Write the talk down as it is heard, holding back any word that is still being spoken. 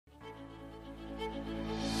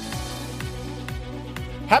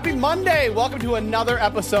Happy Monday! Welcome to another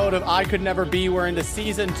episode of I Could Never Be. We're into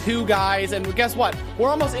season 2, guys, and guess what? We're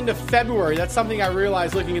almost into February. That's something I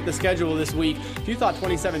realized looking at the schedule this week. If you thought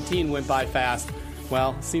 2017 went by fast,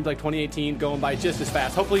 well, it seems like 2018 going by just as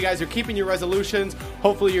fast. Hopefully you guys are keeping your resolutions.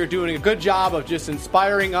 Hopefully you're doing a good job of just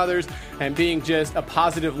inspiring others and being just a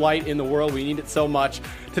positive light in the world. We need it so much.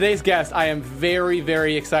 Today's guest, I am very,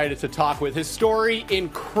 very excited to talk with. His story,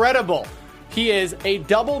 incredible. He is a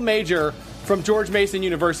double major from George Mason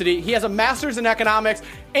University. He has a master's in economics,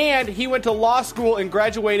 and he went to law school and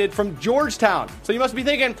graduated from Georgetown. So you must be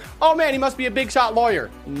thinking, oh man, he must be a big shot lawyer.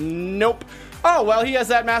 Nope. Oh, well, he has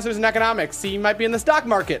that master's in economics. He might be in the stock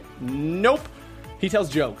market. Nope. He tells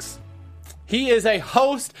jokes. He is a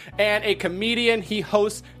host and a comedian. He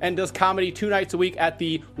hosts and does comedy 2 nights a week at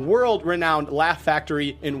the world-renowned Laugh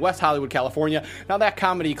Factory in West Hollywood, California. Now, that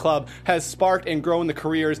comedy club has sparked and grown the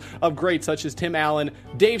careers of greats such as Tim Allen,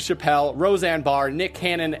 Dave Chappelle, Roseanne Barr, Nick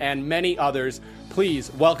Cannon, and many others.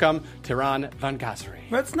 Please welcome Taran Van Gasseri.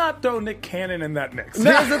 Let's not throw Nick Cannon in that mix.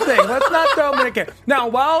 Here's the thing. Let's not throw Nick Cannon. Now,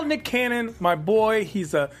 while Nick Cannon, my boy,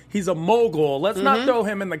 he's a mogul, let's not throw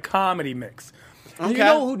him in the comedy mix. Okay. You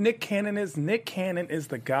know who Nick Cannon is? Nick Cannon is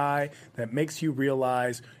the guy that makes you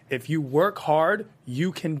realize if you work hard,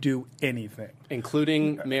 you can do anything.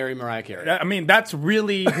 Including marry Mariah Carey. I mean, that's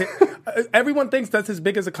really... everyone thinks that's his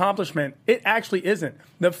biggest accomplishment. It actually isn't.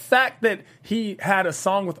 The fact that he had a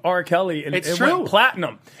song with R. Kelly and it went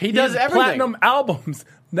platinum. He does everything. Platinum albums.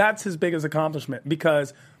 That's his biggest accomplishment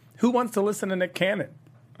because who wants to listen to Nick Cannon?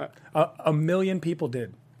 A million people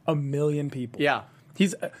did. A million people. Yeah.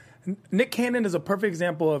 Nick Cannon is a perfect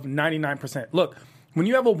example of 99%. Look, when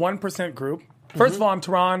you have a 1% group, first of all, I'm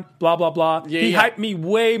Taran, blah, blah, blah. He hyped me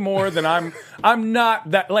way more than I'm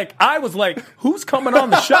not that, like, I was like, who's coming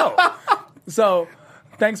on the show? So,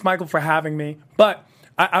 thanks, Michael, for having me. But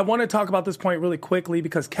I want to talk about this point really quickly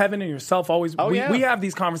because Kevin and yourself always, we have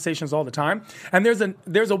these conversations all the time. And there's a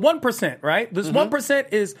 1%, right? This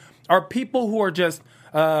 1% are people who are just...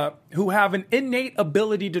 who have an innate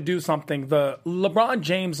ability to do something, the LeBron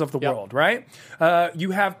James of the world, right?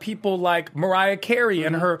 You have people like Mariah Carey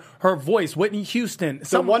and her voice, Whitney Houston.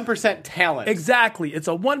 It's a 1% talent. Exactly. It's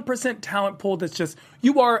a 1% talent pool that's just,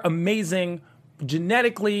 you are amazing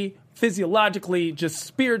genetically, physiologically, just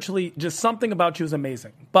spiritually, just something about you is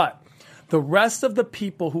amazing. But the rest of the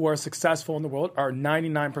people who are successful in the world are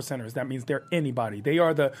 99%ers. That means they're anybody. They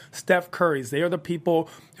are the Steph Currys. They are the people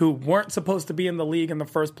who weren't supposed to be in the league in the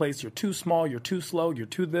first place. You're too small. You're too slow. You're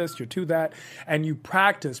too this. You're too that. And you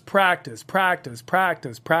practice.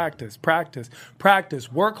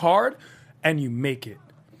 Work hard, and you make it.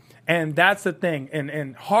 And that's the thing.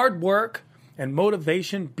 And hard work and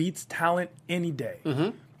motivation beats talent any day.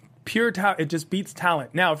 Mm-hmm. Pure talent, it just beats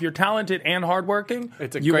talent. Now, if you're talented and hardworking,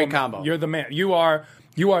 it's a great combo. You're the man. You are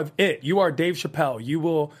it. You are Dave Chappelle. You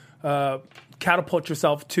will catapult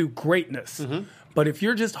yourself to greatness. Mm-hmm. But if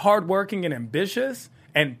you're just hardworking and ambitious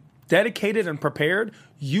and dedicated and prepared,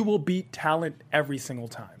 you will beat talent every single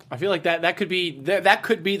time. I feel like that could be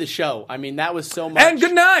the show. I mean, that was so much. And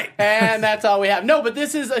good night. And that's all we have. No, but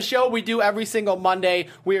this is a show we do every single Monday.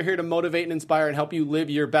 We are here to motivate and inspire and help you live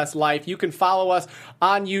your best life. You can follow us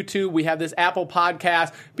on YouTube. We have this Apple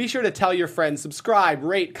podcast. Be sure to tell your friends, subscribe,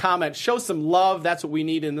 rate, comment, show some love. That's what we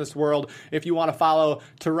need in this world. If you want to follow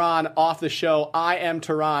Taran off the show, I am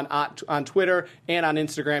Taran on Twitter and on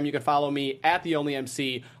Instagram. You can follow me at The Only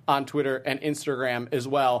MC on Twitter and Instagram as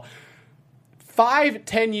well.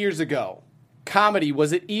 5-10 years ago, comedy,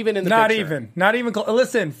 was it even in the picture? Not even.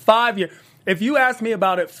 Listen, 5 years. If you asked me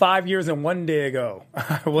about it 5 years and 1 day ago,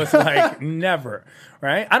 I was like, never,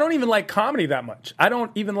 right? I don't even like comedy that much. I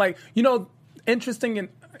don't even like,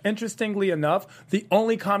 interestingly enough, the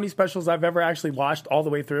only comedy specials I've ever actually watched all the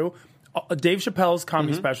way through, Dave Chappelle's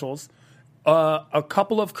comedy specials, a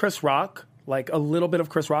couple of Chris Rock, like a little bit of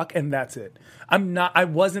Chris Rock, and that's it. I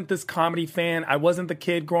wasn't this comedy fan. I wasn't the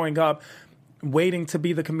kid growing up waiting to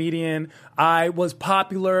be the comedian. I was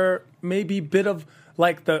popular, maybe a bit of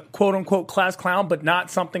like the quote-unquote class clown, but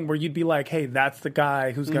not something where you'd be like, hey, that's the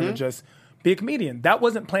guy who's going to just be a comedian. That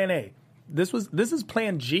wasn't plan A. This is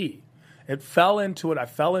plan G. It fell into it. I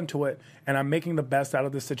fell into it, and I'm making the best out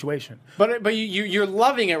of this situation. But you're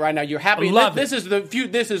loving it right now. You're happy. This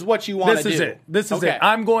is what you want to do. This is it.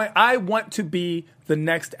 I want to be the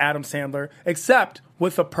next Adam Sandler, except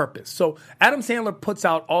with a purpose. So Adam Sandler puts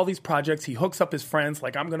out all these projects. He hooks up his friends.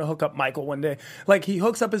 Like, I'm going to hook up Michael one day. Like, he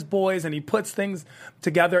hooks up his boys and he puts things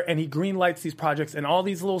together and he greenlights these projects, and all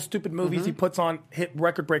these little stupid movies he puts on hit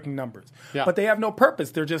record-breaking numbers. Yeah. But they have no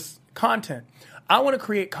purpose. They're just content. I want to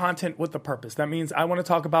create content with a purpose. That means I want to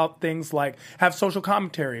talk about things like have social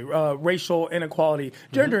commentary, racial inequality,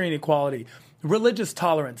 gender inequality, religious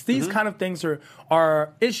tolerance. These kind of things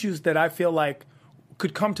are issues that I feel like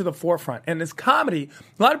could come to the forefront. And as comedy,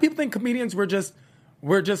 a lot of people think comedians we're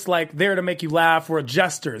just like there to make you laugh. We're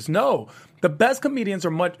jesters. No, the best comedians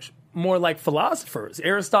are much more like philosophers.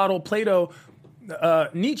 Aristotle, Plato,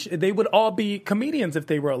 Nietzsche, they would all be comedians if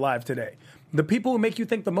they were alive today. The people who make you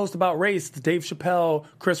think the most about race, Dave Chappelle,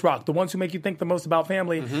 Chris Rock, the ones who make you think the most about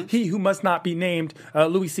family, he who must not be named,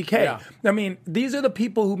 Louis C.K. Yeah. I mean, these are the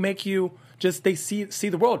people who make you just, they see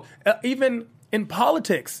the world. Even in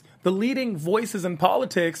politics, the leading voices in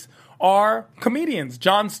politics are comedians.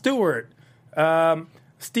 Jon Stewart,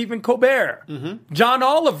 Stephen Colbert, John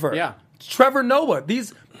Oliver, Trevor Noah.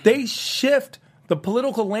 They shift the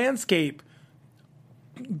political landscape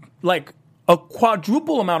like a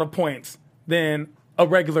quadruple amount of points than a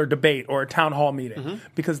regular debate or a town hall meeting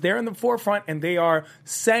because they're in the forefront and they are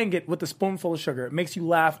saying it with a spoonful of sugar. It makes you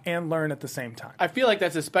laugh and learn at the same time. I feel like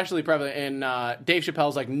that's especially prevalent in Dave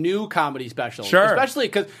Chappelle's like new comedy specials. Sure. Especially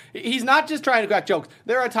because he's not just trying to crack jokes.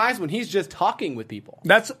 There are times when he's just talking with people.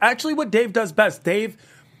 That's actually what Dave does best. Dave,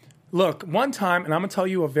 look, one time, and I'm going to tell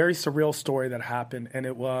you a very surreal story that happened, and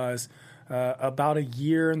it was about a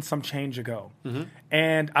year and some change ago.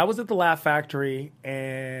 And I was at the Laugh Factory,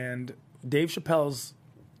 and Dave Chappelle's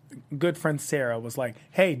good friend Sarah was like,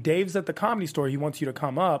 hey, Dave's at the Comedy Store. He wants you to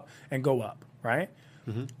come up and go up, right?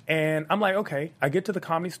 And I'm like, okay. I get to the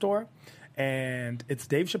Comedy Store, and it's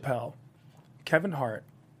Dave Chappelle, Kevin Hart,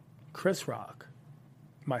 Chris Rock,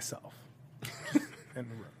 myself in the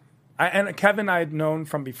room. And Kevin I had known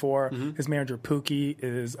from before. His manager, Pookie,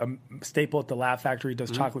 is a staple at the Laugh Factory,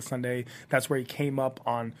 does Chocolate Sunday. That's where he came up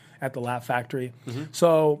at the Laugh Factory.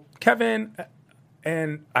 So Kevin...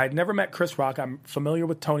 And I'd never met Chris Rock. I'm familiar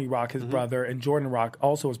with Tony Rock, his brother, and Jordan Rock,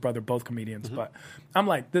 also his brother, both comedians. But I'm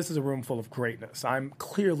like, this is a room full of greatness. I'm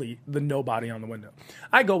clearly the nobody on the window.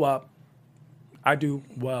 I go up. I do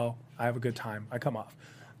well. I have a good time. I come off.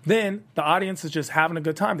 Then the audience is just having a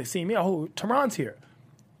good time. They see me. Oh, Tehran's here.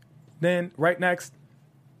 Then right next,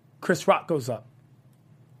 Chris Rock goes up.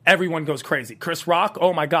 Everyone goes crazy. Chris Rock,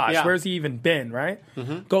 oh my gosh, where's he even been, right?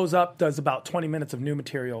 Goes up, does about 20 minutes of new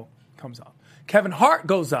material, comes off. Kevin Hart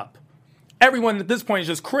goes up. Everyone at this point is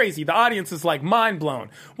just crazy. The audience is like mind blown.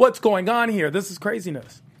 What's going on here? This is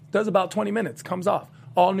craziness. Does about 20 minutes, comes off.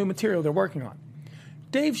 All new material they're working on.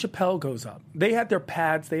 Dave Chappelle goes up. They had their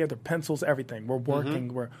pads, they had their pencils, everything. We're working.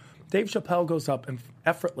 Dave Chappelle goes up and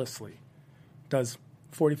effortlessly does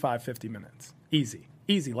 45, 50 minutes. Easy,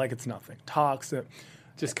 like it's nothing. Talks.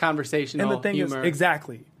 Just conversational, and the thing humor. Is,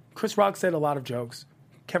 exactly. Chris Rock said a lot of jokes.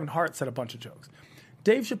 Kevin Hart said a bunch of jokes.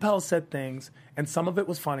 Dave Chappelle said things, and some of it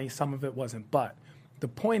was funny, some of it wasn't. But the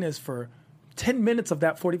point is, for 10 minutes of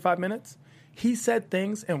that 45 minutes, he said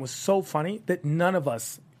things and was so funny that none of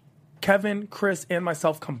us, Kevin, Chris, and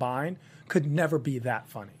myself combined, could never be that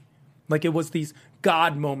funny. Like, it was these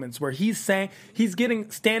God moments where he's getting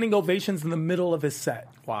standing ovations in the middle of his set.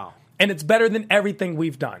 Wow. And it's better than everything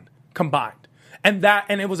we've done combined. And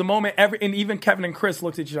it was a moment, and even Kevin and Chris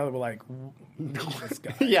looked at each other, were like, this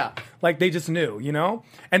guy. Yeah. Like, they just knew, you know?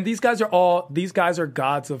 And these guys are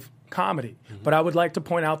gods of comedy. But I would like to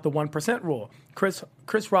point out the 1% rule.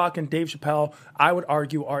 Chris Rock and Dave Chappelle, I would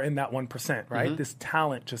argue, are in that 1%, right? This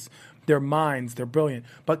talent, just their minds, they're brilliant.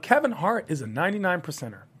 But Kevin Hart is a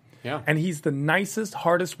 99%er. Yeah. And he's the nicest,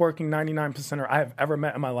 hardest working 99%er I have ever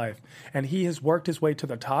met in my life. And he has worked his way to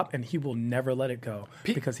the top, and he will never let it go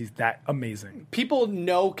because he's that amazing. People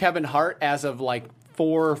know Kevin Hart as of like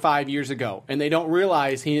 4 or 5 years ago, and they don't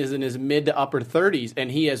realize he is in his mid to upper 30s,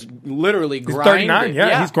 and he has literally grinded. 39,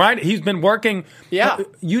 yeah. He's grinded. He's been working. Yeah.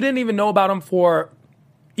 You didn't even know about him for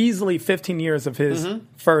easily 15 years of his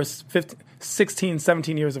first 16,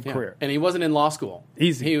 17 years of career. And he wasn't in law school.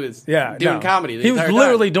 Easy. He was doing comedy. He was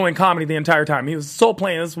literally doing comedy the entire time. He was soul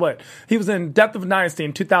playing. This is what he was in Death of a Dynasty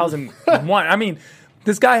in 2001. I mean,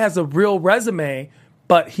 this guy has a real resume,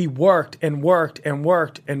 but he worked and worked and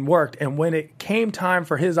worked and worked. And when it came time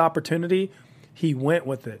for his opportunity, he went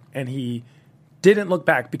with it. And he didn't look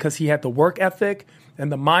back because he had the work ethic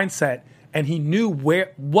and the mindset, and he knew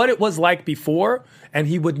what it was like before, and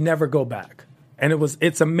he would never go back. And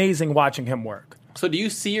it's amazing watching him work. So do you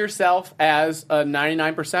see yourself as a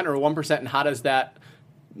 99% or a 1%, and how does that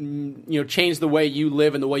change the way you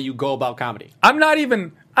live and the way you go about comedy? I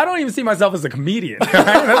don't even see myself as a comedian.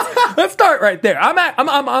 Right? Let's start right there. I'm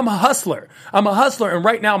a hustler. I'm a hustler, and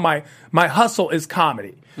right now my hustle is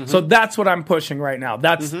comedy. Mm-hmm. So that's what I'm pushing right now.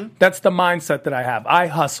 That's the mindset that I have. I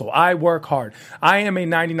hustle. I work hard. I am a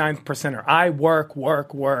 99th percenter. I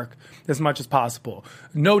work as much as possible.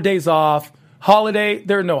 No days off. Holiday,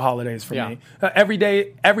 there are no holidays for me. Every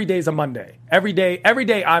day is a Monday. Every day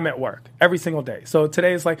I'm at work. Every single day. So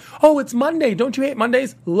today is like, oh, it's Monday. Don't you hate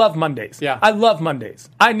Mondays? Love Mondays. Yeah. I love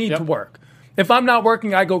Mondays. I need to work. If I'm not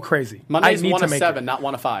working, I go crazy. Monday's 1 to 7, not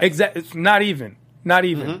 1 to 5. Exactly. Not even.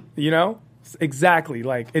 Mm-hmm. Exactly.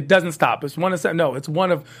 Like, it doesn't stop. It's 1 to 7. No,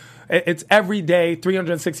 it's every day,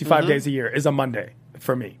 365 days a year is a Monday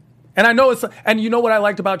for me. And I know and you know what I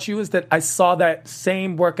liked about you is that I saw that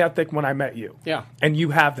same work ethic when I met you. Yeah. And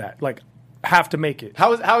you have that. Like, have to make it. How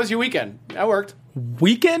was your weekend? I worked.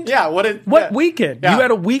 Weekend? Yeah. What weekend? Yeah. You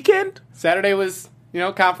had a weekend? Saturday was,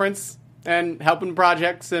 conference and helping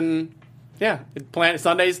projects and,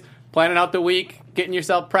 Sundays, planning out the week, getting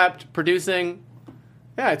yourself prepped, producing.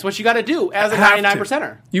 Yeah, it's what you got to do as a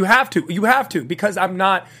 99%er. You have to, because I'm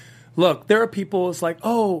not. Look, there are people, it's like,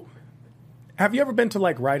 oh, have you ever been to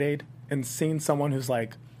like Rite Aid and seen someone who's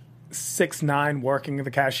like 6'9" working as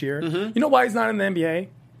the cashier? Mm-hmm. You know why he's not in the NBA?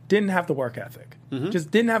 Didn't have the work ethic. Mm-hmm.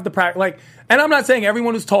 Just didn't have the practice. Like, and I'm not saying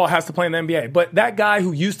everyone who's tall has to play in the NBA, but that guy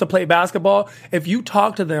who used to play basketball, if you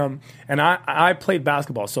talk to them, and I played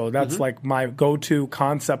basketball, so that's like my go-to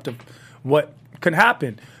concept of what could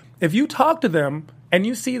happen. If you talk to them and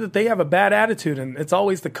you see that they have a bad attitude and it's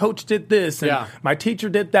always the coach did this and my teacher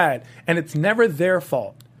did that, and it's never their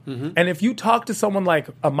fault. Mm-hmm. And if you talk to someone like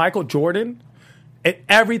a Michael Jordan,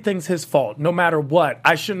 everything's his fault, no matter what.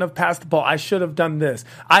 I shouldn't have passed the ball. I should have done this.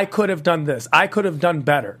 I could have done this. I could have done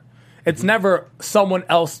better. It's never someone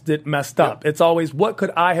else that messed up. It's always, what could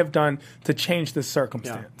I have done to change this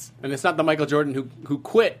circumstance? And it's not the Michael Jordan who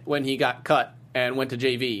quit when he got cut and went to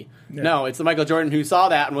JV. Yeah. No, it's the Michael Jordan who saw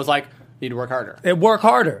that and was like, need to work harder. Work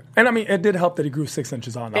harder. And I mean, it did help that he grew 6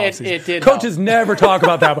 inches on the offseason. It did Coaches help. Never talk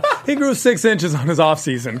about that, but he grew 6 inches on his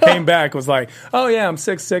offseason. Came back, was like, oh yeah, I'm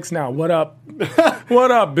 6'6" now. What up?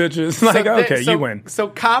 What up, bitches? Like, okay, you win. So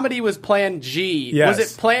comedy was plan G. Yes.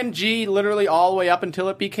 Was it plan G literally all the way up until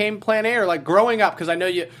it became plan A? Or like growing up, because I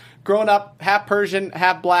know growing up, half Persian,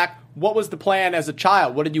 half black, what was the plan as a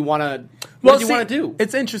child? What did you want to do?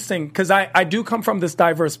 It's interesting because I do come from this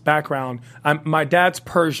diverse background. My dad's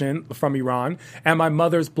Persian from Iran, and my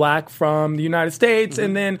mother's black from the United States,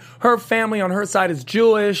 and then her family on her side is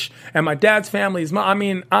Jewish, and my dad's family is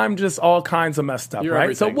I'm just all kinds of messed up, You're right?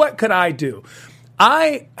 everything. So what could I do?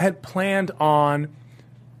 I had planned on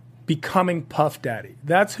becoming Puff Daddy.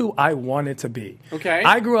 That's who I wanted to be. Okay.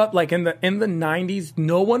 I grew up like in the 90s.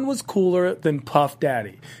 No one was cooler than Puff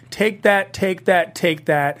Daddy. Take that, take that, take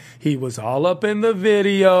that. He was all up in the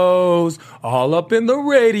videos, all up in the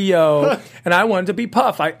radio, and I wanted to be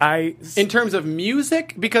Puff. In terms of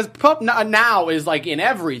music, because Puff now is like in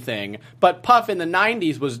everything, but Puff in the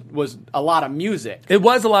 90s was a lot of music. It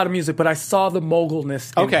was a lot of music, but I saw the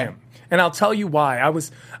mogulness in him. And I'll tell you why.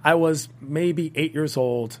 I was maybe 8 years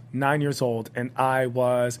old, 9 years old, and I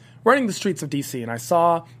was running the streets of D.C., and I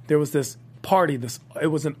saw there was this party. It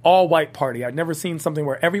was an all-white party. I'd never seen something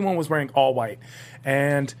where everyone was wearing all white.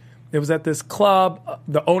 And it was at this club.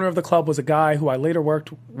 The owner of the club was a guy who I later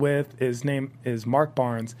worked with. His name is Mark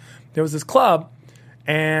Barnes. There was this club,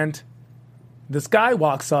 and this guy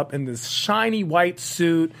walks up in this shiny white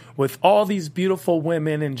suit with all these beautiful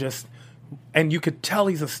women and you could tell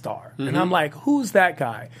he's a star. Mm-hmm. And I'm like, who's that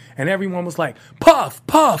guy? And everyone was like, Puff,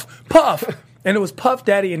 Puff, Puff. And it was Puff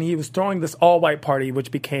Daddy, and he was throwing this all-white party,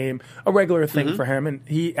 which became a regular thing for him. And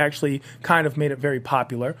he actually kind of made it very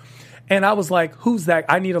popular. And I was like, who's that?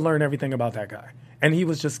 I need to learn everything about that guy. And he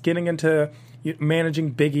was just getting into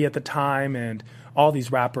managing Biggie at the time and all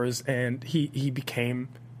these rappers. And he became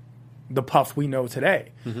the Puff we know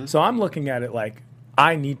today. Mm-hmm. So I'm looking at it like,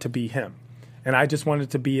 I need to be him. And I just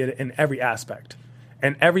wanted to be it in every aspect.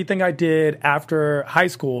 And everything I did after high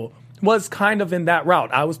school was kind of in that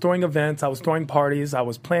route. I was throwing events. I was throwing parties. I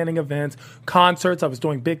was planning events, concerts. I was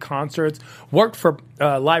doing big concerts. Worked for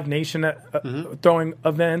Live Nation throwing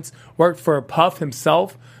events. Worked for Puff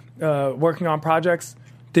himself, working on projects.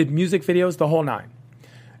 Did music videos, the whole nine.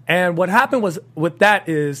 And what happened was with that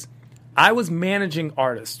is I was managing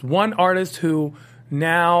artists. One artist who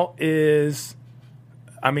now is...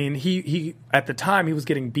 he at the time, he was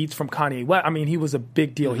getting beats from Kanye West. He was a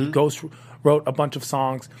big deal. Mm-hmm. He ghost wrote a bunch of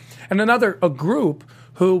songs. And a group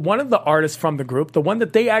who, one of the artists from the group, the one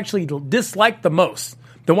that they actually disliked the most,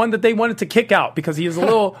 the one that they wanted to kick out because he was a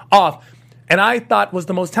little off, and I thought was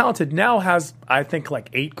the most talented, now has, I think,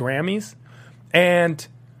 like 8 Grammys. And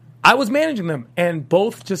I was managing them, and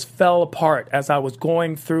both just fell apart as I was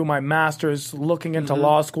going through my master's, looking into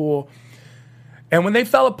law school. And when they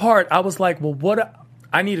fell apart, I was like, well,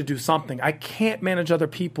 I need to do something. I can't manage other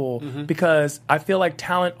people because I feel like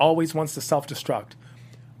talent always wants to self-destruct.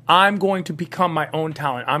 I'm going to become my own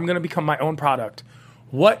talent. I'm going to become my own product.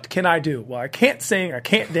 What can I do? Well, I can't sing. I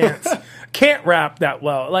can't dance. Can't rap that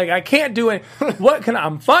well. Like, I can't do it.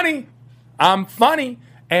 I'm funny.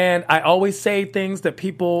 And I always say things that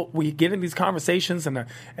we get in these conversations, and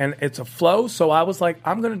it's a flow. So I was like,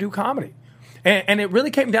 I'm going to do comedy. And it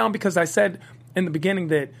really came down because I said in the beginning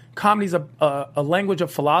that comedy is a language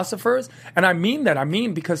of philosophers. And I mean that. I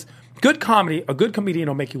mean, because a good comedian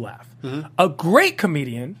will make you laugh. A great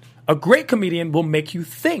comedian will make you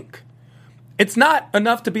think. It's not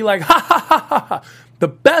enough to be like, ha, ha, ha, ha, ha. The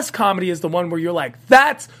best comedy is the one where you're like,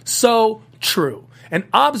 that's so true. An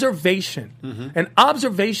observation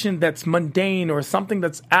that's mundane or something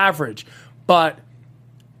that's average, but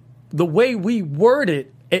the way we word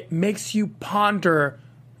it, it makes you ponder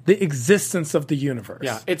the existence of the universe.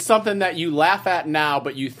 Yeah, it's something that you laugh at now,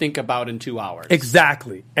 but you think about in 2 hours.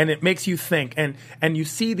 Exactly. And it makes you think. And you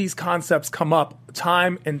see these concepts come up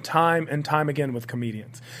time and time and time again with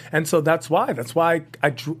comedians. And so that's why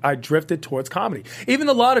I drifted towards comedy. Even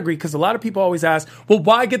the law degree, because a lot of people always ask, well,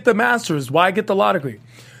 why get the master's? Why get the law degree?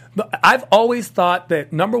 But I've always thought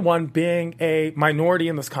that, number one, being a minority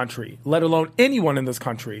in this country, let alone anyone in this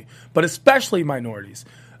country, but especially minorities,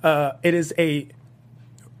 it is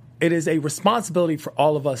a responsibility for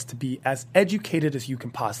all of us to be as educated as you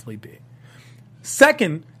can possibly be.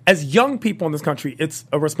 Second, as young people in this country, it's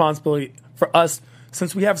a responsibility for us,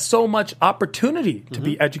 since we have so much opportunity to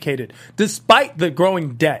be educated, despite the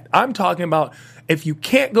growing debt. I'm talking about, if you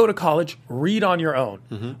can't go to college, read on your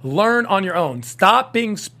own. Learn on your own. Stop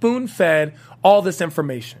being spoon-fed all this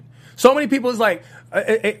information. So many people, is like,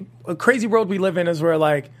 a crazy world we live in is where,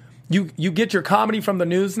 like, you get your comedy from the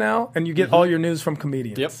news now, and you get all your news from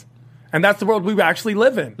comedians. Yep. And that's the world we actually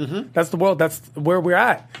live in. That's the world. That's where we're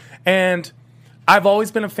at. And I've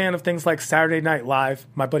always been a fan of things like Saturday Night Live.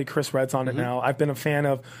 My buddy Chris Redd's on it now. I've been a fan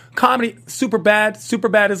of comedy. Superbad.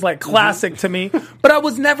 Superbad is like classic to me. But I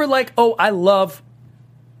was never like, oh, I love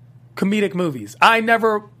comedic movies. I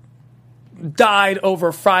never died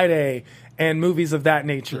over Friday and movies of that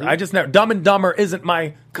nature. I just never. Dumb and Dumber isn't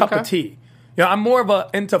my cup of tea. You know, I'm more of a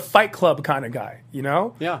into Fight Club kind of guy, you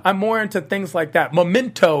know? Yeah. I'm more into things like that.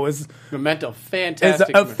 Memento,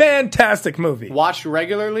 fantastic. A fantastic movie. Watched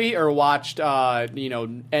regularly or watched, end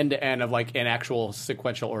to end of like in actual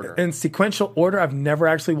sequential order? In sequential order, I've never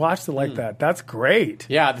actually watched it like that. That's great.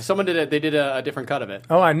 Yeah, someone did it. They did a different cut of it.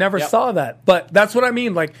 Oh, I never saw that. But that's what I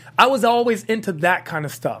mean. Like, I was always into that kind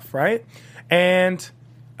of stuff, right? And,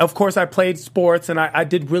 of course, I played sports and I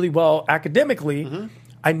did really well academically.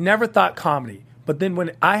 I never thought comedy. But then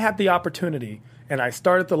when I had the opportunity and I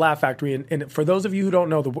started the Laugh Factory, and for those of you who don't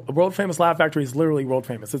know, the world-famous Laugh Factory is literally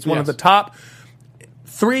world-famous. It's one of the top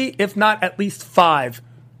 3, if not at least 5,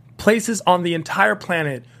 places on the entire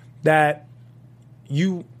planet that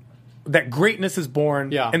greatness is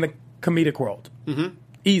born in the comedic world.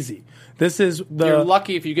 Easy. This is You're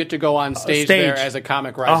lucky if you get to go on stage there as a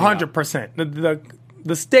comic rising 100%.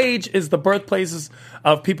 The stage is the birthplaces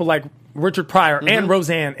of people like Richard Pryor and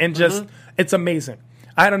Roseanne, and just it's amazing.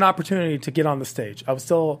 I had an opportunity to get on the stage. I was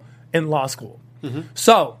still in law school.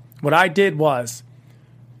 So what I did was,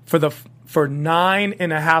 for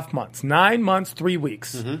 9.5 months, 9 months, 3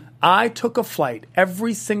 weeks, I took a flight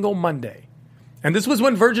every single Monday. And this was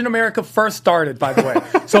when Virgin America first started, by the way.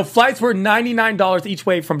 So flights were $99 each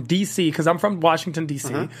way from D.C., because I'm from Washington,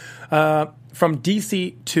 D.C., from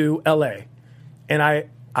D.C. to L.A. And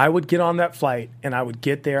I would get on that flight, and I would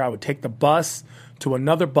get there. I would take the bus to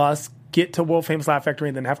another bus, get to World Famous Laugh Factory,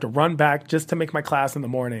 and then have to run back just to make my class in the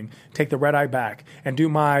morning, take the red eye back, and do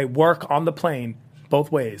my work on the plane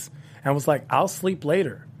both ways. And I was like, I'll sleep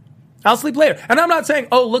later. And I'm not saying,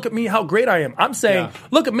 oh, look at me, how great I am. I'm saying,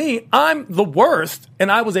 look at me, I'm the worst,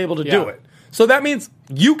 and I was able to do it. So that means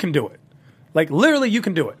you can do it. Like, literally, you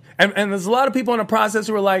can do it. And there's a lot of people in the process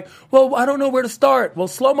who are like, well, I don't know where to start. Well,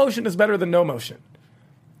 slow motion is better than no motion.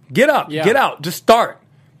 Get up, get out, just start.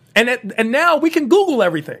 And now we can Google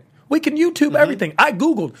everything. We can YouTube everything. I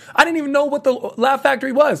Googled. I didn't even know what the Laugh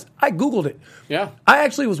Factory was. I Googled it. Yeah. I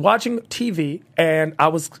actually was watching TV, and I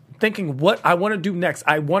was thinking what I want to do next.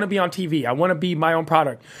 I want to be on TV. I want to be my own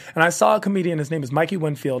product. And I saw a comedian. His name is Mikey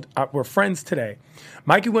Winfield. We're friends today.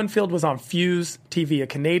 Mikey Winfield was on Fuse TV, a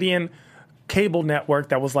Canadian cable network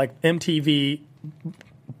that was like MTV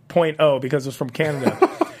 0.0 because it was from Canada.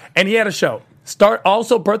 And he had a show.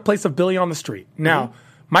 Also birthplace of Billy on the Street. Now,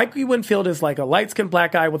 Mikey Winfield is like a light-skinned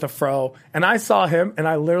black guy with a fro, and I saw him, and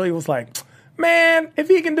I literally was like, man, if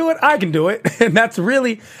he can do it, I can do it. And that's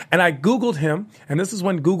really, and I Googled him, and this is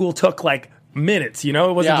when Google took like minutes, you know?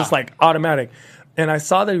 It wasn't just like automatic. And I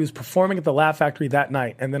saw that he was performing at the Laugh Factory that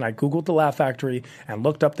night. And then I Googled the Laugh Factory and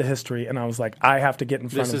looked up the history. And I was like, I have to get in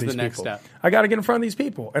front of these people. This is the next step. I got to get in front of these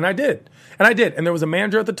people. And I did. And there was a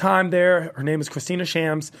manager at the time there. Her name is Christina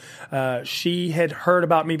Shams. She had heard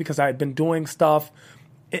about me because I had been doing stuff.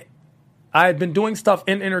 I had been doing stuff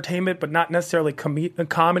in entertainment, but not necessarily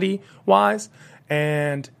comedy-wise.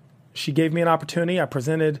 And she gave me an opportunity. I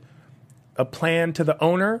presented a plan to the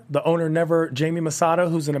owner. The owner Jamie Masada,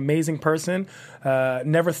 who's an amazing person,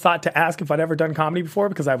 never thought to ask if I'd ever done comedy before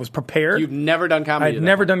because I was prepared. You've never done comedy? I'd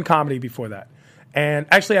never done comedy before that. And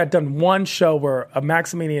actually, I'd done one show where a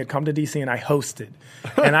Maximini had come to DC and I hosted.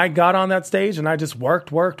 And I got on that stage and I just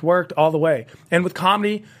worked all the way. And with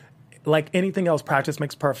comedy, like anything else, practice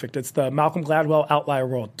makes perfect. It's the Malcolm Gladwell outlier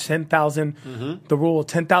rule, 10,000, the rule of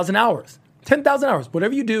 10,000 hours. 10,000 hours.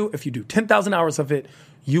 Whatever you do, if you do 10,000 hours of it,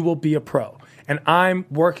 you will be a pro. And I'm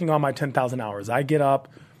working on my 10,000 hours. I get up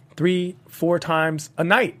 3-4 times a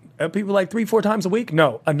night. People like 3-4 times a week?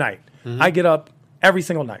 No, a night. I get up every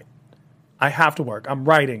single night. I have to work. I'm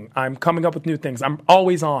writing. I'm coming up with new things. I'm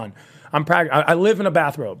always on. I live in a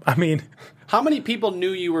bathrobe. I mean, how many people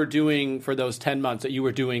knew you were doing for those 10 months that you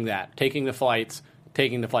were doing that, taking the flights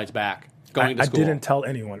back, going to school? I didn't tell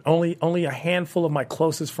anyone. Only a handful of my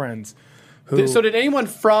closest friends. So did anyone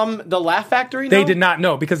from the Laugh Factory know? They did not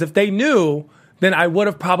know, because if they knew, then I would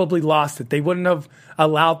have probably lost it. They wouldn't have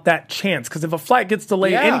allowed that chance, because if a flight gets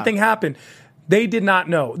delayed, anything happened. They did not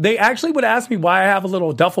know. They actually would ask me why I have a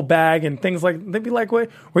little duffel bag and things like, they'd be like, where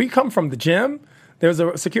you come from, the gym? There's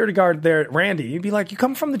a security guard there at Randy. You'd be like, you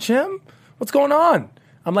come from the gym? What's going on?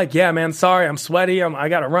 I'm like, yeah, man, sorry, I'm sweaty. I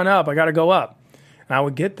got to run up. I got to go up. And I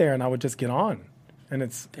would get there and I would just get on. And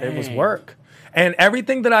it was work. And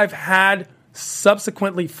everything that I've had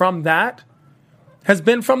subsequently from that has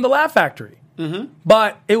been from the Laugh Factory.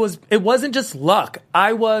 But it wasn't just luck.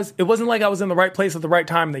 It wasn't like I was in the right place at the right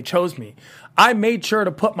time and they chose me. I made sure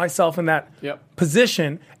to put myself in that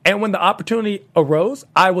position, and when the opportunity arose,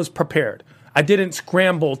 I was prepared. I didn't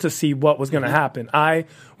scramble to see what was going to happen. I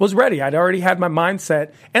was ready. I'd already had my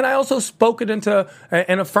mindset, and I also spoke it into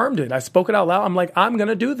and affirmed it. I spoke it out loud. I'm like, I'm going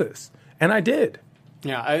to do this, and I did.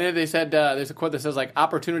 Yeah, I think they said there's a quote that says like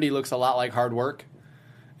opportunity looks a lot like hard work.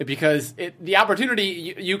 Because the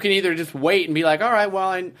opportunity, you can either just wait and be like, all right,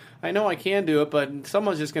 well, I know I can do it, but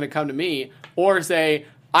someone's just going to come to me. Or say,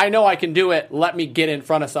 I know I can do it. Let me get in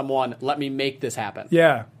front of someone. Let me make this happen.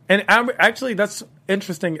 Yeah. And actually, that's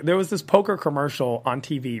interesting. There was this poker commercial on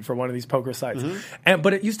TV for one of these poker sites.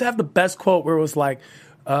 But it used to have the best quote where it was like,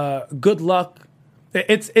 good luck.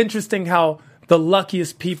 It's interesting how the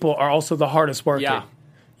luckiest people are also the hardest working. Yeah.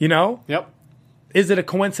 You know? Yep. Is it a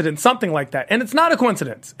coincidence? Something like that. And it's not a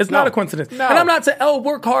coincidence. It's not a coincidence. No. And I'm not saying,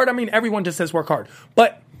 work hard. I mean, everyone just says work hard.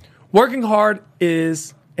 But working hard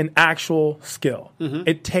is an actual skill.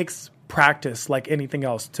 It takes practice like anything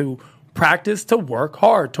else, to practice to work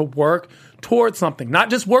hard, to work towards something. Not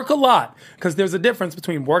just work a lot, because there's a difference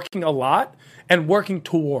between working a lot and working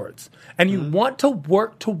towards. And you want to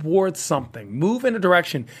work towards something. Move in a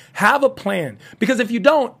direction. Have a plan. Because if you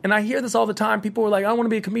don't, and I hear this all the time, people are like, I want to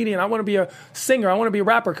be a comedian. I want to be a singer. I want to be a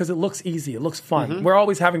rapper, because it looks easy. It looks fun. We're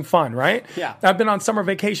always having fun, right? Yeah. I've been on summer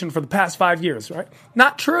vacation for the past 5 years, right?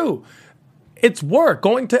 Not true. It's work.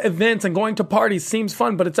 Going to events and going to parties seems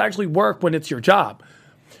fun, but it's actually work when it's your job.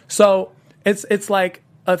 So it's like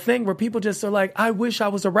a thing where people just are like, I wish I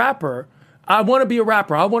was a rapper. I want to be a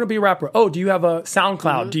rapper. I want to be a rapper. Oh, do you have a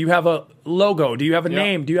SoundCloud? Do you have a logo? Do you have a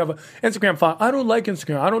name? Do you have an Instagram file? I don't like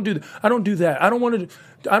Instagram. I don't do that. I don't do that. I don't want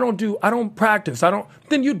to. I don't practice.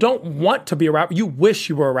 Then you don't want to be a rapper. You wish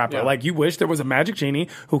you were a rapper. Yeah. Like you wish there was a magic genie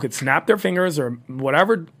who could snap their fingers or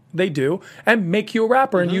whatever they do and make you a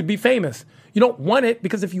rapper and you'd be famous. You don't want it,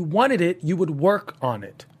 because if you wanted it, you would work on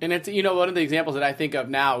it. And it's, one of the examples that I think of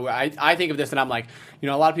now, I think of this and I'm like, a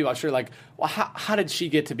lot of people I'm sure like, well, how did she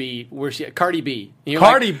get to be where she, Cardi B?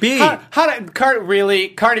 Cardi B?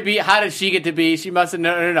 Cardi B, how did she get to be? She must have,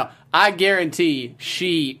 no. I guarantee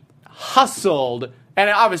she hustled, and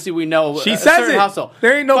obviously we know she says it. Hustle.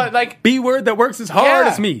 There ain't no B word that works as hard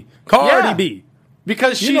as me. Cardi B.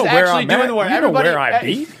 Because she's actually doing the work. You know where I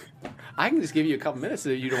be. I can just give you a couple minutes so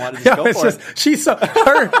you don't want to just go for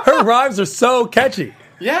it. Her rhymes are so catchy.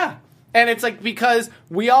 Yeah. And it's like, because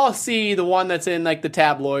we all see the one that's in like the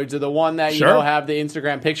tabloids or the one that, have the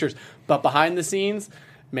Instagram pictures. But behind the scenes,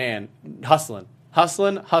 man, hustling.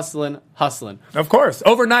 Hustling, hustling, hustling. Of course.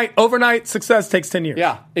 Overnight success takes 10 years.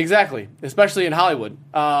 Yeah, exactly. Especially in Hollywood.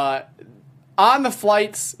 On the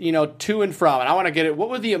flights, to and from, and I want to get it, what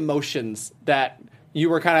were the emotions that you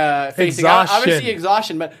were kind of facing? Exhaustion. Obviously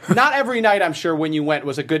exhaustion, but not every night, I'm sure, when you went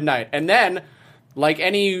was a good night. And then, like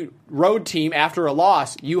any road team after a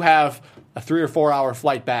loss, you have a 3 or 4 hour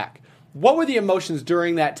flight back. What were the emotions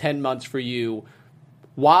during that 10 months for you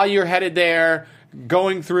while you're headed there,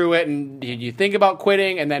 going through it, and did you think about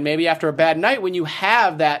quitting? And then maybe after a bad night, when you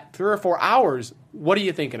have that 3 or 4 hours, what are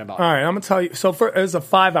you thinking about? All right, I'm going to tell you. So it was a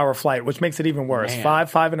 5-hour flight, which makes it even worse. Man.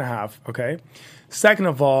 5.5, okay? Second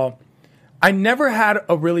of all, I never had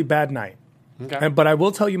a really bad night. Okay. But I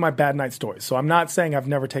will tell you my bad night stories. So I'm not saying I've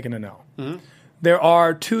never taken an L. Mm-hmm. There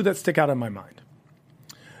are 2 that stick out in my mind.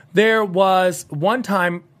 There was one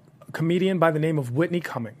time a comedian by the name of Whitney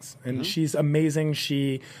Cummings, and she's amazing.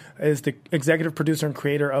 She is the executive producer and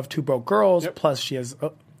creator of Two Broke Girls, plus she has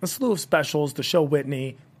a slew of specials, the show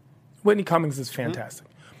Whitney. Whitney Cummings is fantastic.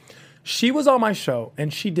 She was on my show,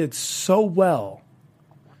 and she did so well,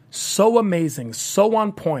 so amazing, so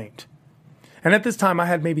on point. And at this time, I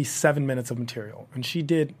had maybe 7 minutes of material, and she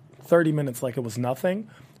did 30 minutes like it was nothing.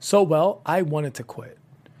 So well, I wanted to quit.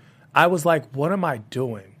 I was like, what am I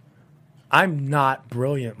doing? I'm not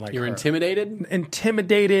brilliant like You're her. Intimidated?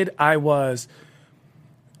 Intimidated. I was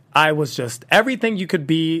just everything you could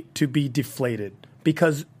be to be deflated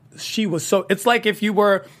because she was so. It's like if you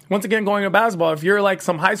were, once again, going to basketball, if you're like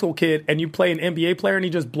some high school kid and you play an NBA player and he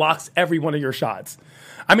just blocks every one of your shots.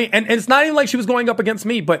 I mean, and it's not even like she was going up against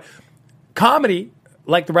me, but comedy,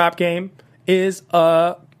 like the rap game, is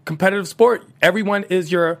a competitive sport. Everyone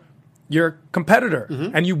is your competitor,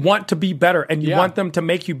 and you want to be better, and you want them to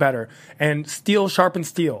make you better, and steel sharpens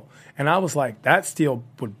steel. And I was like, that steel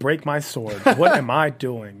would break my sword. What am I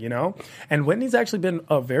doing, And Whitney's actually been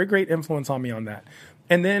a very great influence on me on that.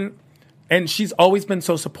 And she's always been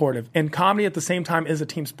so supportive. And comedy at the same time is a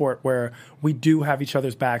team sport where we do have each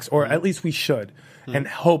other's backs, or at least we should, and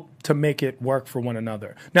hope to make it work for one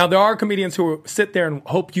another. Now, there are comedians who sit there and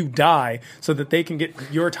hope you die so that they can get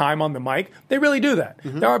your time on the mic. They really do that.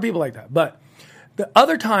 There are people like that. But the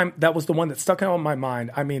other time that was the one that stuck out in my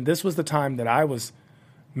mind, I mean, this was the time that I was,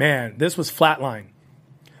 this was flatline.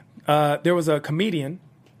 There was a comedian,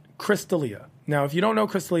 Chris D'Elia. Now, if you don't know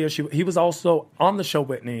Chris D'Elia, he was also on the show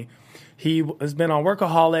Whitney. He has been on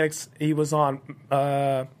Workaholics. He was on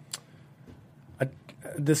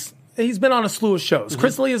he's been on a slew of shows.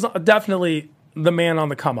 Chris D'Elia is definitely the man on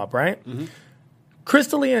the come up, right? Chris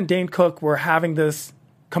D'Elia and Dane Cook were having this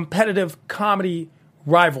competitive comedy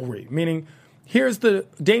rivalry, meaning here's the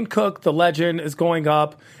Dane Cook, the legend, is going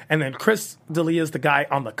up, and then Chris D'Elia is the guy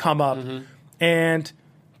on the come up. And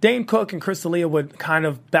Dane Cook and Chris D'Elia would kind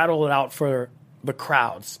of battle it out for the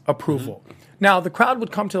crowd's approval. Now, the crowd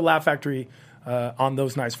would come to the Laugh Factory on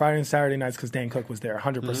those nights, Friday and Saturday nights, because Dane Cook was there,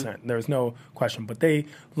 100%. There was no question. But they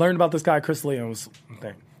learned about this guy, Chris D'Elia, and was the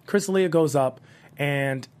thing. Chris D'Elia goes up,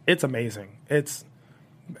 and it's amazing.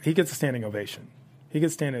 He gets a standing ovation. He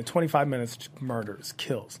gets standing 25 minutes, murders,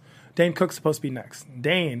 kills. Dane Cook's supposed to be next.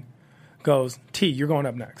 Dane goes, T, you're going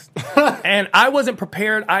up next. And I wasn't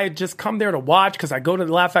prepared. I had just come there to watch because I go to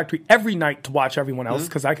the Laugh Factory every night to watch everyone else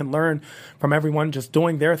because I can learn from everyone just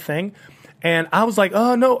doing their thing. And I was like,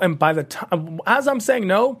 oh, no. And by the time, as I'm saying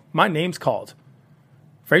no, my name's called.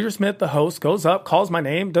 Fraser Smith, the host, goes up, calls my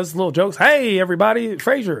name, does little jokes. Hey, everybody,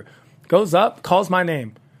 Fraser. Goes up, calls my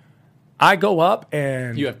name. I go up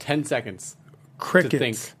and... You have 10 seconds crickets, to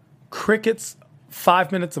think. Crickets,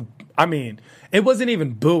 5 minutes of... it wasn't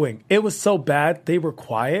even booing. It was so bad, they were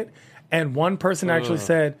quiet. And one person actually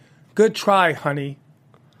said, good try, honey.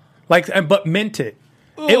 But meant it.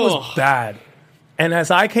 It was bad. And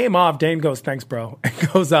as I came off, Dane goes, thanks, bro,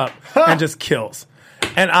 and goes up and just kills.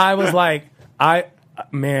 And I was like, I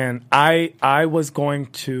was going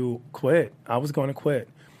to quit. I was going to quit.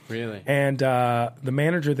 Really? And the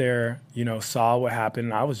manager there, saw what happened.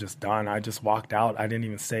 And I was just done. I just walked out. I didn't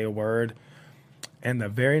even say a word. And the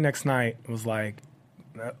very next night was like,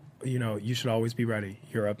 you should always be ready.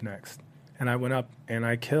 You're up next. And I went up and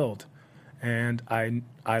I killed. And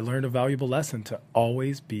I learned a valuable lesson to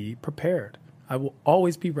always be prepared. I will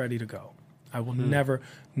always be ready to go. I will never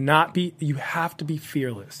not be. You have to be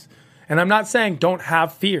fearless. And I'm not saying don't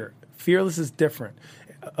have fear. Fearless is different.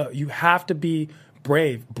 You have to be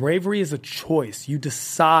brave. Bravery is a choice. You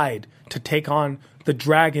decide to take on the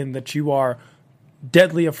dragon that you are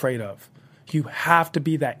deadly afraid of. You have to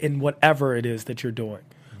be that in whatever it is that you're doing.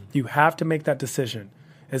 You have to make that decision.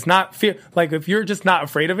 It's not fear. Like, if you're just not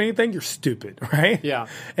afraid of anything, you're stupid, right? Yeah.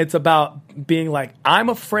 It's about being like, I'm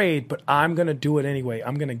afraid, but I'm going to do it anyway.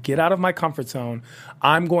 I'm going to get out of my comfort zone.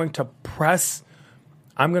 I'm going to press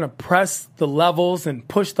the levels and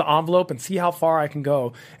push the envelope and see how far I can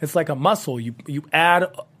go. It's like a muscle. You add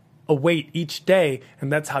a weight each day,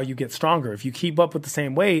 and that's how you get stronger. If you keep up with the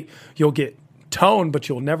same weight, you'll get toned, but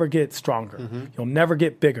you'll never get stronger. You'll never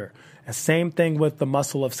get bigger. And same thing with the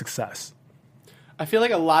muscle of success. I feel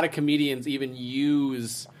like a lot of comedians even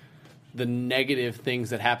use the negative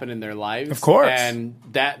things that happen in their lives. Of course. And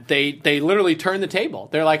that they literally turn the table.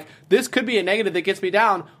 They're like, this could be a negative that gets me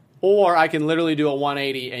down, or I can literally do a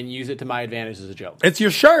 180 and use it to my advantage as a joke. It's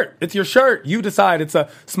your shirt. It's your shirt. You decide. It's a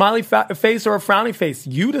smiley face or a frowny face.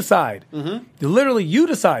 You decide. Literally, you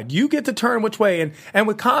decide. You get to turn which way. And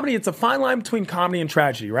with comedy, it's a fine line between comedy and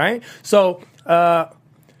tragedy, right? So,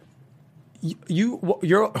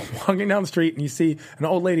 you're walking down the street and you see an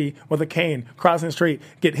old lady with a cane crossing the street,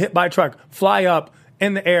 get hit by a truck, fly up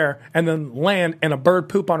in the air, and then land and a bird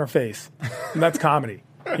poop on her face. And that's comedy.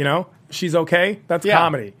 You know? She's okay. That's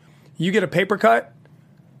comedy. You get a paper cut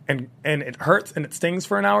and it hurts and it stings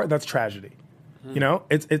for an hour. That's tragedy. You know?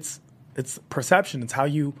 It's perception. It's how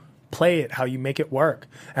you play it, how you make it work.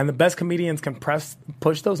 And the best comedians can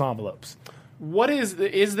push those envelopes. What is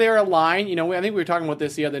there a line? You know, I think we were talking about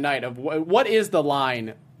this the other night of what is the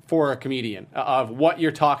line for a comedian of what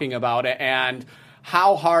you're talking about, and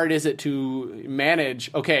how hard is it to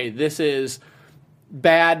manage? Okay, this is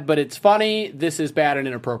bad, but it's funny. This is bad and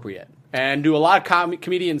inappropriate. And do a lot of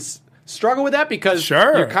comedians struggle with that because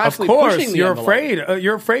you're constantly pushing the envelope?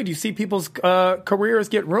 You're afraid. You see people's careers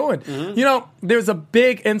get ruined. You know, there's a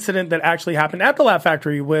big incident that actually happened at the Laugh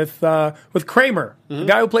Factory with Kramer. The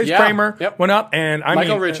guy who plays Kramer went up, and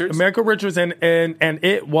Michael Richards, and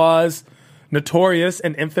it was notorious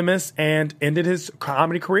and infamous and ended his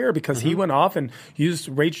comedy career because he went off and used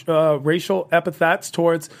racial epithets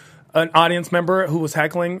towards an audience member who was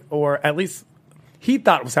heckling, or at least he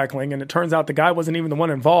thought was heckling, and it turns out the guy wasn't even the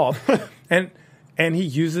one involved. and he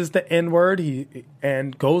uses the N-word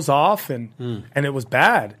and goes off, and it was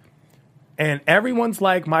bad. And everyone's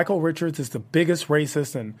like, Michael Richards is the biggest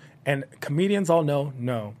racist, and comedians all know,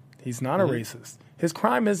 no, he's not a racist. His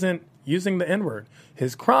crime isn't using the N-word.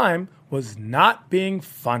 His crime was not being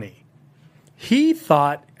funny. He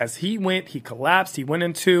thought as he collapsed, he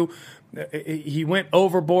went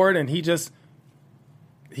overboard, and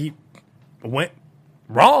he went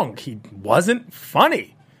wrong. He wasn't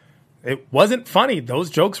funny. It wasn't funny. Those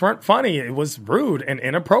jokes weren't funny. It was rude and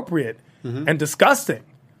inappropriate and disgusting.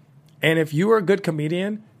 And if you were a good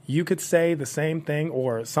comedian, you could say the same thing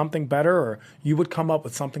or something better, or you would come up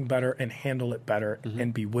with something better and handle it better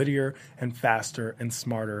and be wittier and faster and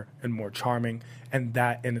smarter and more charming. And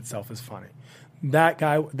that in itself is funny. That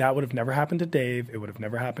would have never happened to Dave. It would have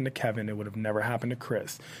never happened to Kevin. It would have never happened to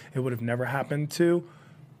Chris. It would have never happened to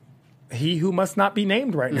he who must not be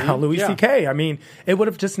named right now, Louis C.K. I mean, it would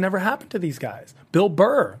have just never happened to these guys. Bill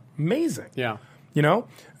Burr, amazing. Yeah. You know,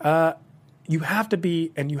 you have to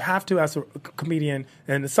be, and you have to as a comedian,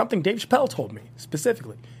 and it's something Dave Chappelle told me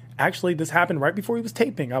specifically. Actually, this happened right before he was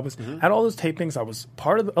taping. I was at all those tapings. I was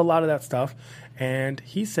part of a lot of that stuff. And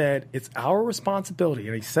he said, it's our responsibility,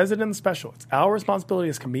 and he says it in the special, it's our responsibility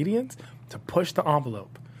as comedians to push the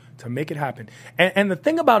envelope, to make it happen. And the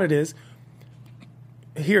thing about it is,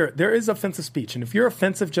 here, there is offensive speech. And if you're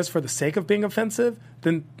offensive just for the sake of being offensive,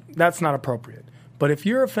 then that's not appropriate. But if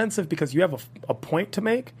you're offensive because you have a point to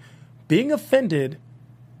make, being offended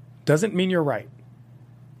doesn't mean you're right.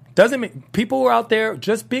 Doesn't mean people who are out there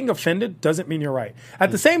just being offended doesn't mean you're right.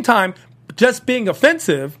 At the same time, just being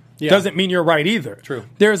offensive doesn't mean you're right either. True.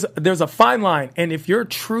 There's a fine line, and if you're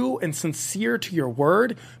true and sincere to your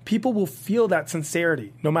word, people will feel that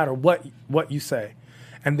sincerity no matter what you say,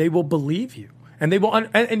 and they will believe you, and they will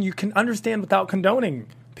and you can understand without condoning.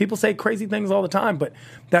 People say crazy things all the time, but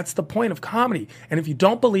that's the point of comedy. And if you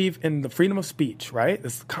don't believe in the freedom of speech, right?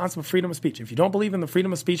 This concept of freedom of speech. If you don't believe in the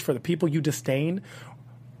freedom of speech for the people you disdain,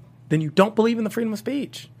 then you don't believe in the freedom of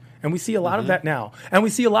speech. And we see a lot of that now. And we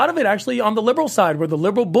see a lot of it actually on the liberal side, where the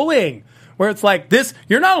liberal bullying, where it's like this,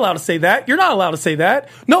 you're not allowed to say that. You're not allowed to say that.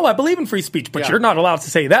 No, I believe in free speech, but you're not allowed to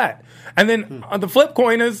say that. And then on the flip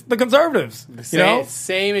coin is the conservatives.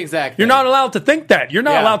 Same exact thing. You're not allowed to think that. You're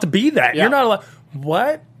not allowed to be that. Yeah. You're not allowed.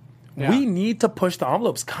 What? Yeah. We need to push the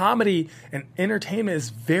envelopes. Comedy and entertainment is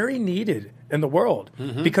very needed in the world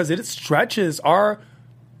because it stretches our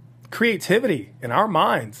creativity in our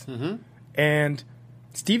minds. And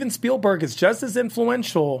Steven Spielberg is just as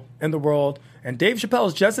influential in the world, and Dave Chappelle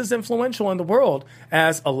is just as influential in the world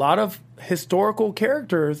as a lot of historical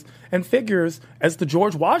characters and figures as the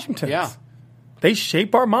George Washingtons. Yeah. They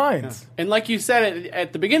shape our minds. Yeah. And like you said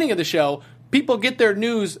at the beginning of the show, people get their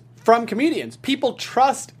news from comedians. People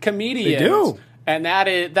trust comedians. They do. And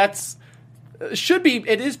that's should be,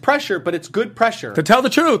 it is pressure, but it's good pressure. To tell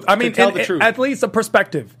the truth. I mean, at least a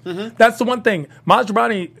perspective. Mm-hmm. That's the one thing. Maz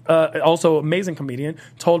Jobrani, also amazing comedian,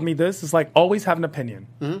 told me this. It's like, always have an opinion.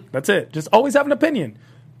 Mm-hmm. That's it. Just always have an opinion.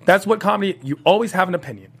 That's what comedy, you always have an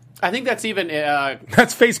opinion. I think that's even...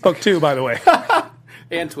 that's Facebook too, by the way.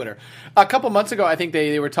 And Twitter. A couple months ago, I think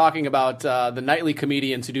they were talking about the nightly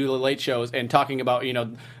comedians who do the late shows and talking about,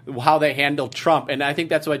 how they handle Trump. And I think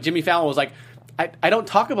that's why Jimmy Fallon was like, I don't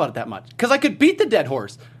talk about it that much because I could beat the dead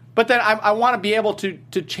horse, but then I want to be able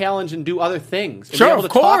to challenge and do other things. And sure, be able to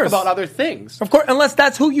of course. Talk about other things. Of course, unless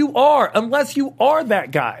that's who you are. Unless you are that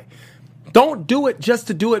guy. Don't do it just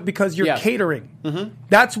to do it because you're catering. Mm-hmm.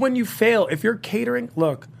 That's when you fail. If you're catering,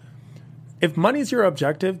 look, if money's your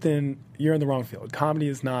objective, then you're in the wrong field. Comedy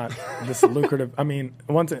is not this lucrative. I mean,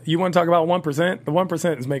 you want to talk about 1%? The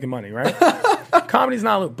 1% is making money, right? Comedy's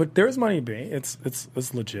not, but there's money to be. It's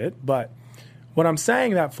legit, but... What I'm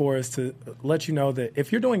saying that for is to let you know that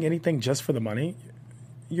if you're doing anything just for the money,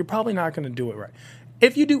 you're probably not going to do it right.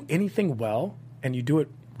 If you do anything well and you do it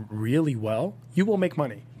really well, you will make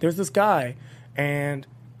money. There's this guy, and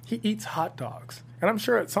he eats hot dogs. And I'm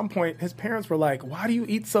sure at some point his parents were like, why do you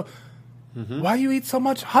eat so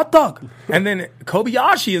much hot dog? And then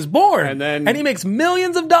Kobayashi is born. And he makes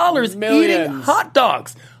millions of dollars eating hot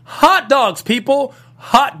dogs. Hot dogs, people.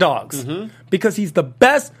 Hot dogs. Mm-hmm. Because he's the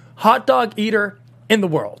best hot dog eater in the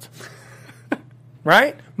world.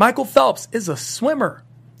 Right? Michael Phelps is a swimmer.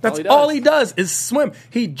 That's all he does is swim.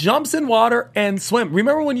 He jumps in water and swim.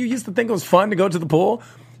 Remember when you used to think it was fun to go to the pool?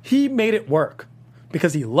 He made it work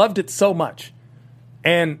because he loved it so much.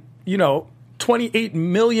 And, 28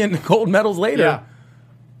 million gold medals later,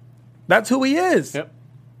 that's who he is.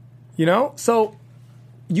 Yep. So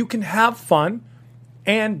you can have fun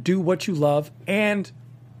and do what you love and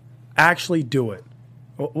actually do it.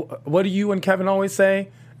 What do you and Kevin always say?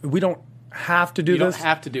 We don't have to do this. You don't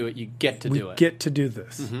have to do it. You get to do it. We get to do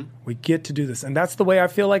this. Mm-hmm. We get to do this. And that's the way I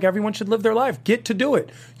feel like everyone should live their life. Get to do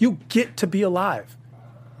it. You get to be alive.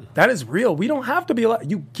 That is real. We don't have to be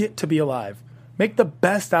alive. You get to be alive. Make the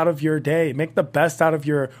best out of your day. Make the best out of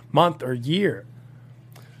your month or year.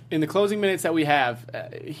 In the closing minutes that we have,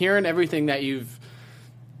 hearing everything that you've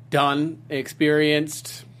done,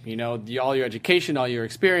 experienced, all your education, all your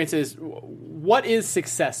experiences, what is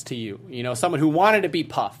success to you? Someone who wanted to be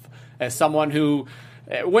Puff, as someone who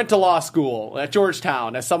went to law school at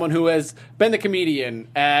Georgetown, as someone who has been the comedian,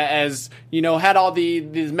 as, had all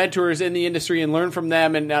these mentors in the industry and learned from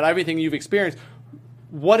them and everything you've experienced.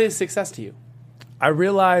 What is success to you? I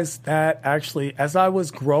realized that actually as I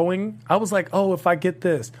was growing, I was like, if I get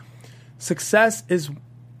this. Success is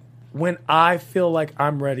when I feel like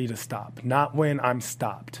I'm ready to stop, not when I'm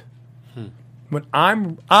stopped. When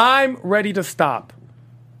I'm ready to stop.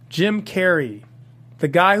 Jim Carrey, the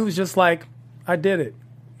guy who's just like, I did it.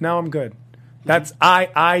 Now I'm good. That's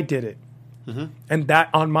I did it. Mm-hmm. And that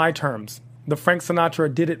on my terms. The Frank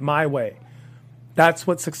Sinatra did it my way. That's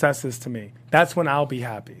what success is to me. That's when I'll be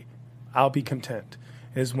happy. I'll be content.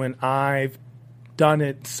 Is when I've done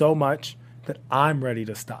it so much that I'm ready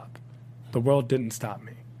to stop. The world didn't stop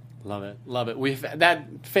me. Love it. Love it. That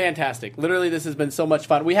fantastic. Literally, this has been so much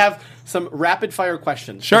fun. We have some rapid fire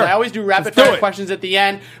questions. Sure. I always do rapid fire questions at the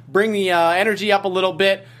end. Bring the energy up a little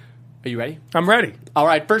bit. Are you ready? I'm ready. All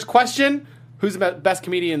right. First question. Who's the best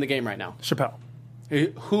comedian in the game right now? Chappelle.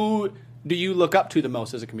 Who do you look up to the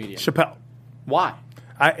most as a comedian? Chappelle. Why?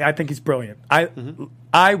 I think he's brilliant.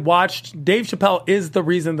 I watched Dave Chappelle is the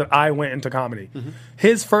reason that I went into comedy. Mm-hmm.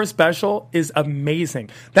 His first special is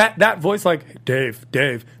amazing. That voice, like Dave,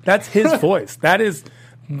 that's his voice.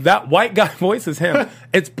 That white guy voice is him.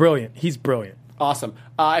 It's brilliant. He's brilliant. Awesome.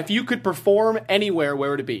 If you could perform anywhere,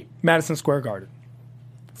 where would it be? Madison Square Garden.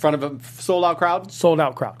 In front of a sold-out crowd?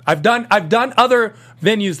 Sold-out crowd. I've done other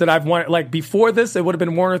venues that I've wanted. Like before this, it would have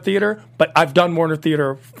been Warner Theater, but I've done Warner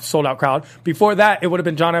Theater sold-out crowd. Before that, it would have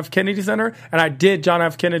been John F. Kennedy Center, and I did John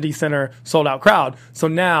F. Kennedy Center sold-out crowd. So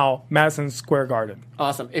now, Madison Square Garden.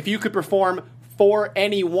 Awesome. If you could perform for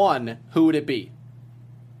anyone, who would it be?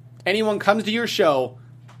 Anyone comes to your show,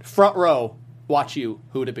 front row, watch you,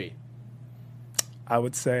 who would it be? I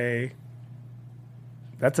would say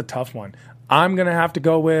that's a tough one. I'm going to have to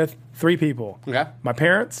go with 3 people. Okay. My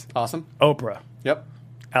parents. Awesome. Oprah. Yep.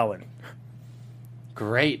 Ellen.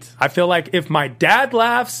 Great. I feel like if my dad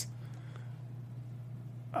laughs,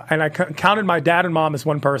 and I counted my dad and mom as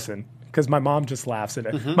one person because my mom just laughs at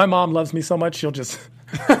it. Mm-hmm. My mom loves me so much, she'll just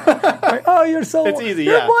like, oh, you're so it's easy,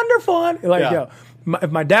 you're wonderful. Like, yo,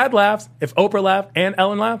 if my dad laughs, if Oprah laughs and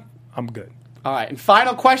Ellen laugh, I'm good. All right, and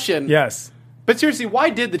final question. Yes. But seriously, why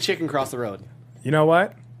did the chicken cross the road? You know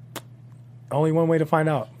what? Only one way to find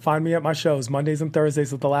out. Find me at my shows, Mondays and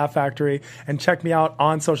Thursdays at the Laugh Factory, and check me out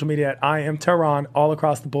on social media at I Am Tehran all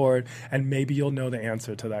across the board, and maybe you'll know the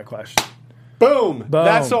answer to that question. Boom.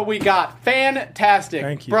 That's what we got. Fantastic.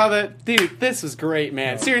 Thank you. Brother, dude, this was great,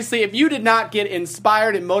 man. No. Seriously, if you did not get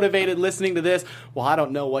inspired and motivated listening to this, well, I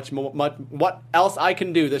don't know what else I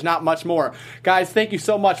can do. There's not much more. Guys, thank you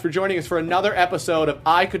so much for joining us for another episode of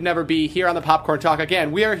I Could Never Be here on the Popcorn Talk.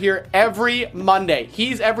 Again, we are here every Monday.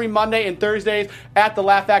 He's every Monday and Thursdays at the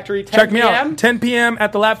Laugh Factory, 10 Check me out. 10 p.m.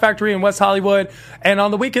 at the Laugh Factory in West Hollywood, and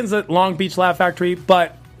on the weekends at Long Beach Laugh Factory,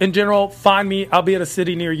 but in general, find me. I'll be at a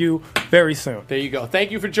city near you very soon. There you go. Thank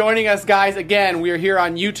you for joining us, guys. Again, we are here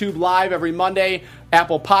on YouTube Live every Monday,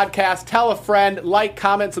 Apple Podcasts. Tell a friend, like,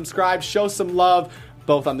 comment, subscribe, show some love,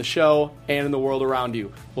 both on the show and in the world around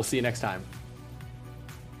you. We'll see you next time.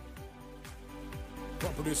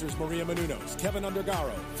 From producers Maria Menounos, Kevin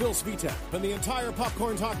Undergaro, Phil Svitek, and the entire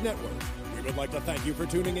Popcorn Talk Network, we would like to thank you for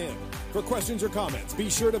tuning in. For questions or comments, be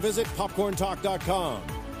sure to visit popcorntalk.com.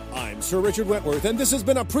 I'm Sir Richard Wentworth, and this has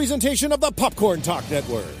been a presentation of the Popcorn Talk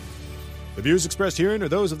Network. The views expressed herein are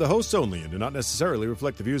those of the hosts only and do not necessarily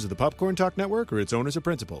reflect the views of the Popcorn Talk Network or its owners or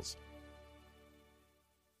principals.